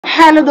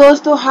Hello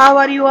दोस्तों, how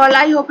are you all?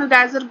 I hope you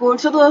guys are good.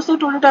 So दोस्तों,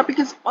 today topic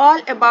is all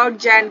about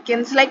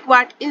Jenkins. Like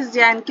what is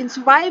Jenkins?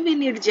 Why we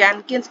need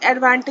Jenkins?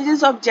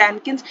 Advantages of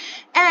Jenkins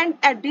and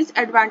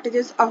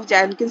disadvantages of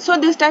Jenkins. So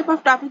this type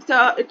of topics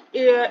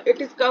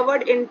it is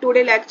covered in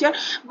today lecture.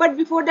 But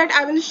before that,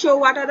 I will show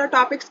what are the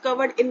topics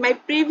covered in my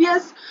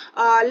previous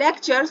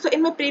lecture. So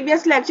in my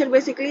previous lecture,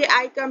 basically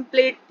I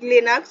complete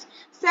Linux,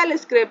 shell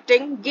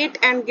scripting, Git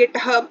and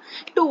GitHub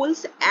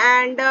tools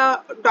and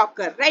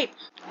Docker, right?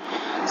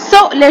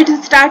 So let's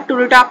start to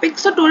the topic.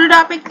 So to the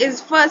topic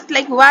is first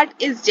like what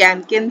is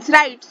Jenkins,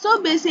 right?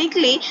 So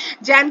basically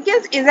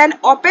Jenkins is an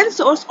open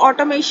source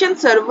automation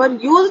server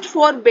used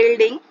for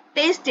building,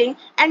 testing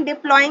and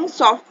deploying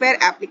software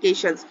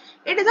applications.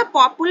 It is a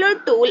popular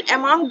tool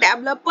among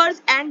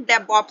developers and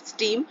DevOps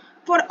team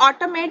for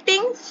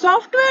automating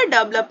software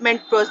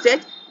development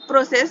process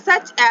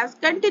such as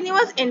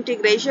continuous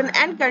integration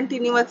and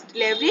continuous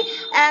delivery,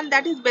 and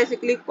that is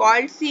basically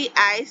called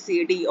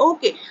CI/CD.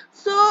 Okay,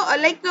 so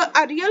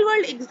a real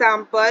world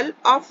example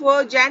of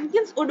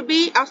Jenkins would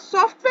be a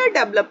software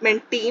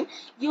development team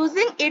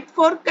using it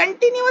for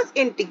continuous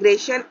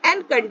integration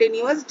and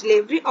continuous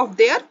delivery of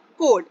their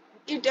code.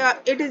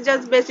 It is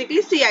just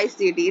basically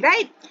CI/CD,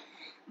 right?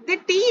 The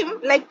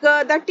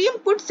team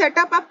could set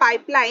up a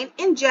pipeline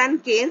in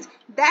Jenkins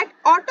that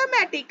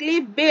automatically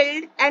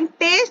build and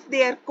test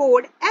their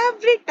code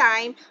every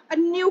time a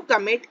new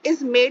commit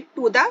is made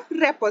to the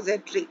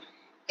repository.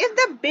 If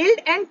the build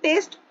and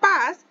test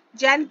pass,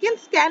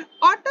 Jenkins can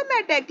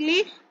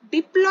automatically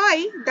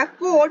deploy the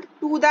code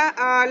to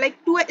the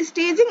to a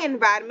staging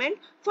environment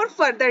for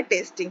further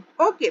testing.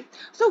 Okay,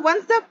 so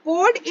once the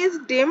code is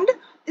deemed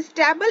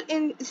stable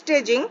in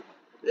staging,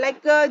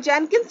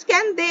 Jenkins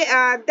can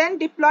then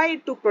deploy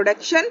it to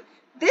production.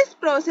 This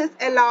process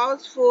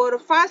allows for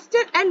faster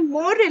and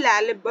more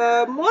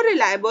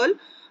reliable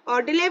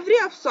delivery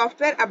of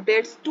software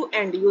updates to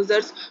end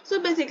users.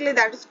 So basically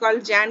that is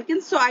called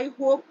Jenkins. So I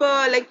hope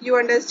you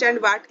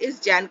understand what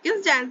is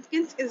Jenkins.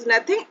 Jenkins is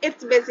nothing.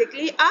 It's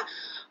basically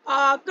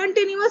a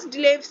continuous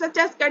delivery, such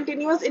as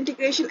continuous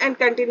integration and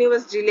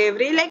continuous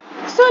delivery.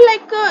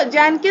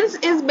 Jenkins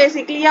is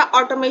basically a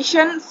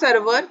automation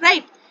server,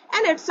 right?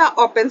 And it's a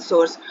open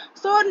source.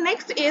 So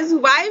next is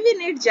why we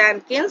need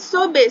Jenkins.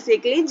 So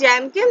basically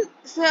Jenkins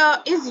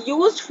is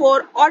used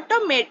for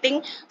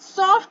automating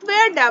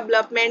software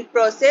development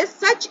process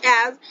such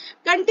as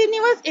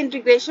continuous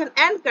integration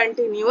and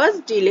continuous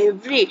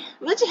delivery,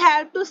 which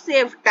help to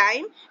save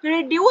time,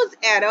 reduce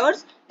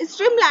errors,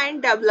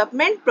 streamline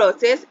development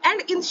process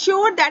and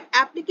ensure that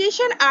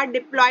applications are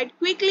deployed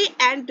quickly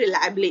and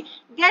reliably.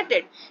 Get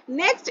it?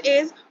 Next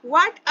is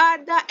what are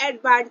the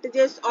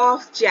advantages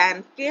of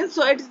Jenkins.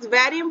 So it is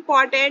very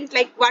important,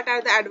 like what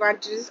are the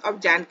advantages of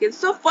Jenkins.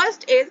 So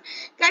first is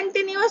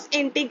continuous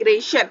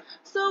integration.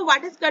 So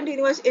what is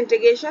continuous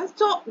integration?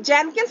 So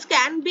Jenkins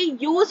can be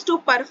used to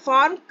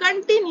perform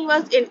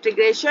continuous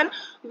integration,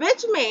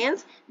 which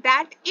means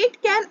that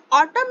it can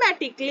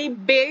automatically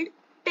build,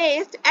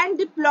 test and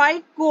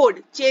deploy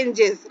code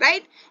changes,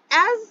 right,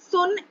 as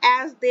soon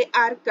as they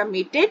are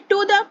committed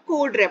to the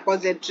code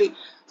repository.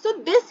 So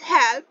this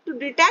helps to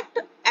detect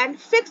and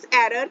fix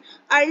error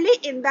early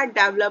in the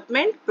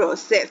development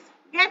process.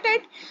 Get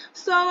it?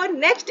 So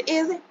next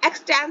is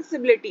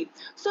extensibility.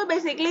 So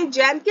basically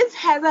Jenkins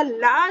has a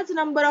large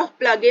number of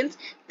plugins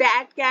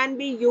that can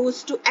be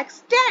used to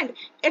extend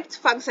its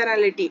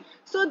functionality.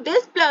 So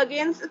these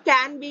plugins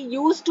can be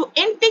used to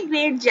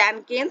integrate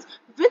Jenkins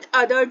with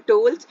other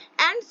tools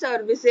and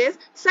services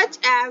such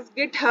as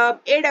GitHub,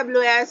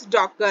 AWS,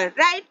 Docker,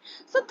 right?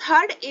 So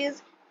third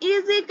is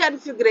easy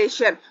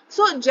configuration.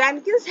 So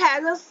Jenkins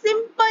has a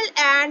simple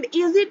and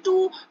easy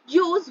to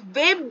use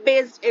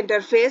web-based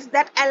interface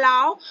that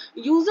allow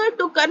user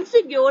to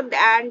configure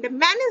and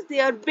manage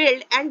their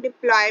build and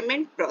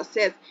deployment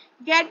process.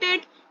 Get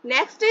it?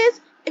 Next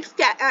is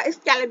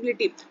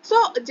scalability. So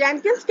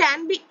Jenkins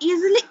can be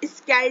easily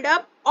scaled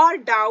up or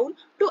down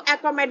to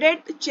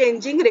accommodate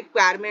changing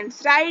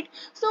requirements, right?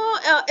 So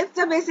it's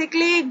a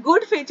basically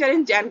good feature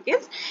in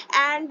Jenkins,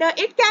 and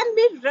it can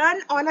be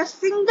run on a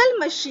single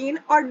machine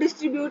or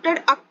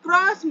distributed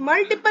across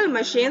multiple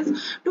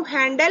machines to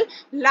handle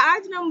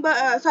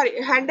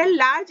handle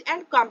large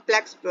and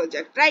complex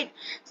project, right?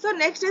 So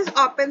next is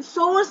open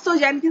source. So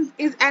Jenkins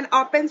is an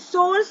open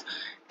source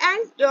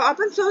and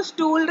open source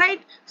tool,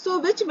 right? So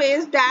which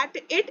means that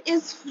it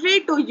is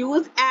free to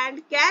use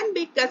and can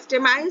be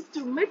customized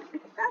to meet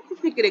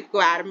specific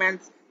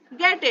requirements.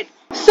 Get it?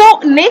 So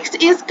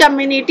next is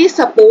community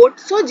support.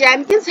 So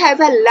Jenkins has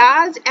a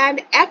large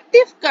and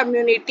active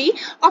community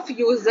of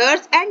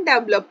users and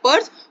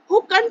developers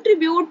who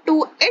contribute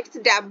to its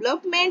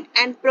development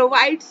and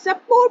provide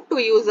support to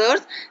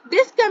users.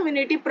 This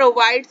community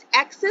provides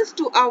access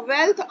to a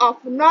wealth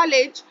of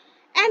knowledge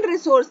and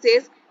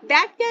resources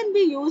that can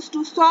be used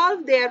to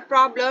solve their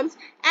problems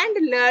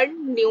and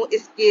learn new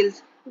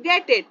skills.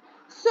 Get it?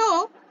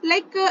 So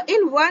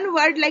In one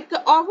word,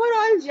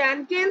 overall,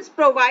 Jenkins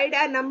provide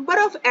a number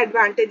of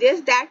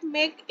advantages that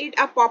make it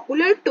a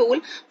popular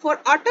tool for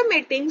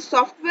automating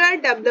software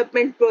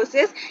development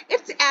process.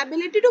 Its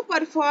ability to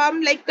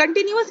perform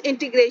continuous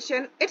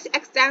integration, its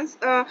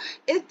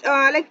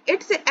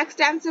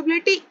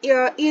extensibility,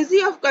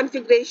 easy of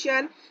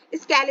configuration,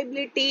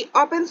 scalability,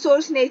 open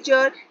source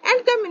nature,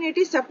 and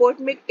community support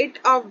make it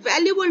a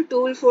valuable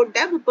tool for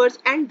developers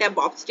and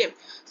DevOps team.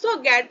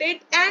 So get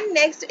it. And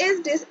next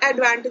is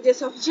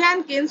disadvantages of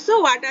Jenkins.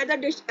 So what are the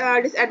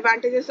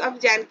disadvantages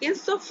of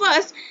Jenkins? So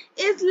first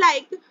is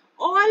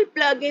all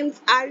plugins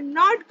are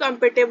not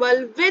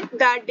compatible with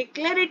the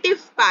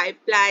declarative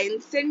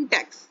pipeline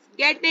syntax.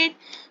 Get it?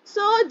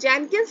 So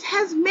Jenkins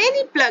has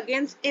many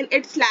plugins in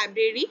its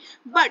library,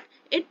 but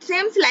it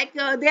seems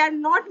they are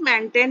not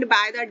maintained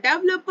by the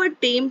developer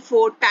team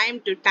for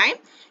time to time.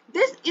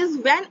 This is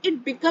when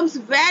it becomes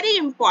very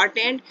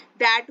important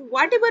that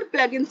whatever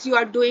plugins you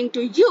are doing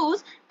to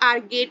use are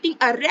getting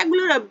a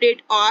regular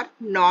update or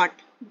not.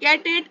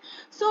 Get it?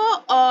 So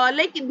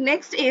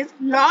next is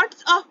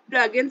lots of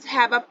plugins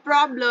have a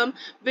problem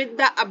with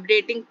the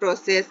updating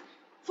process.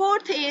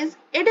 Fourth is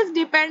it is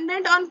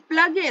dependent on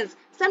plugins.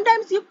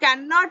 Sometimes you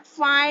cannot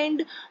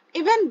find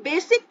even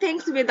basic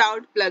things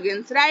without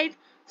plugins, right?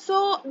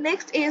 So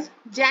next is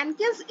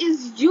Jenkins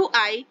is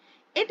UI.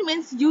 It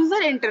means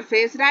user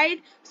interface,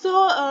 right? So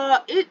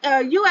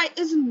UI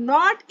is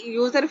not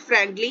user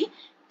friendly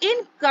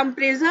in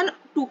comparison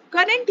to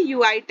current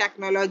UI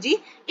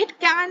technology. It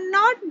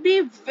cannot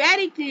be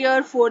very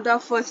clear for the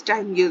first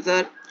time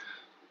user.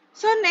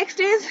 So next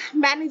is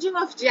managing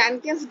of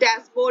Jenkins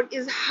dashboard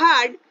is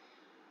hard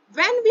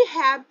when we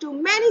have too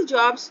many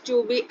jobs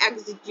to be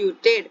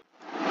executed.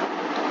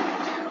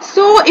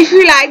 So if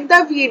you like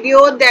the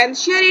video, then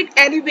share it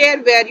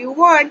anywhere where you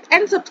want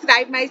and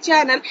subscribe my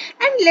channel,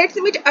 and let's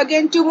meet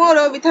again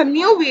tomorrow with a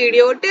new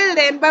video. Till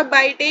then, bye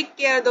bye, take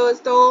care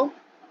dosto.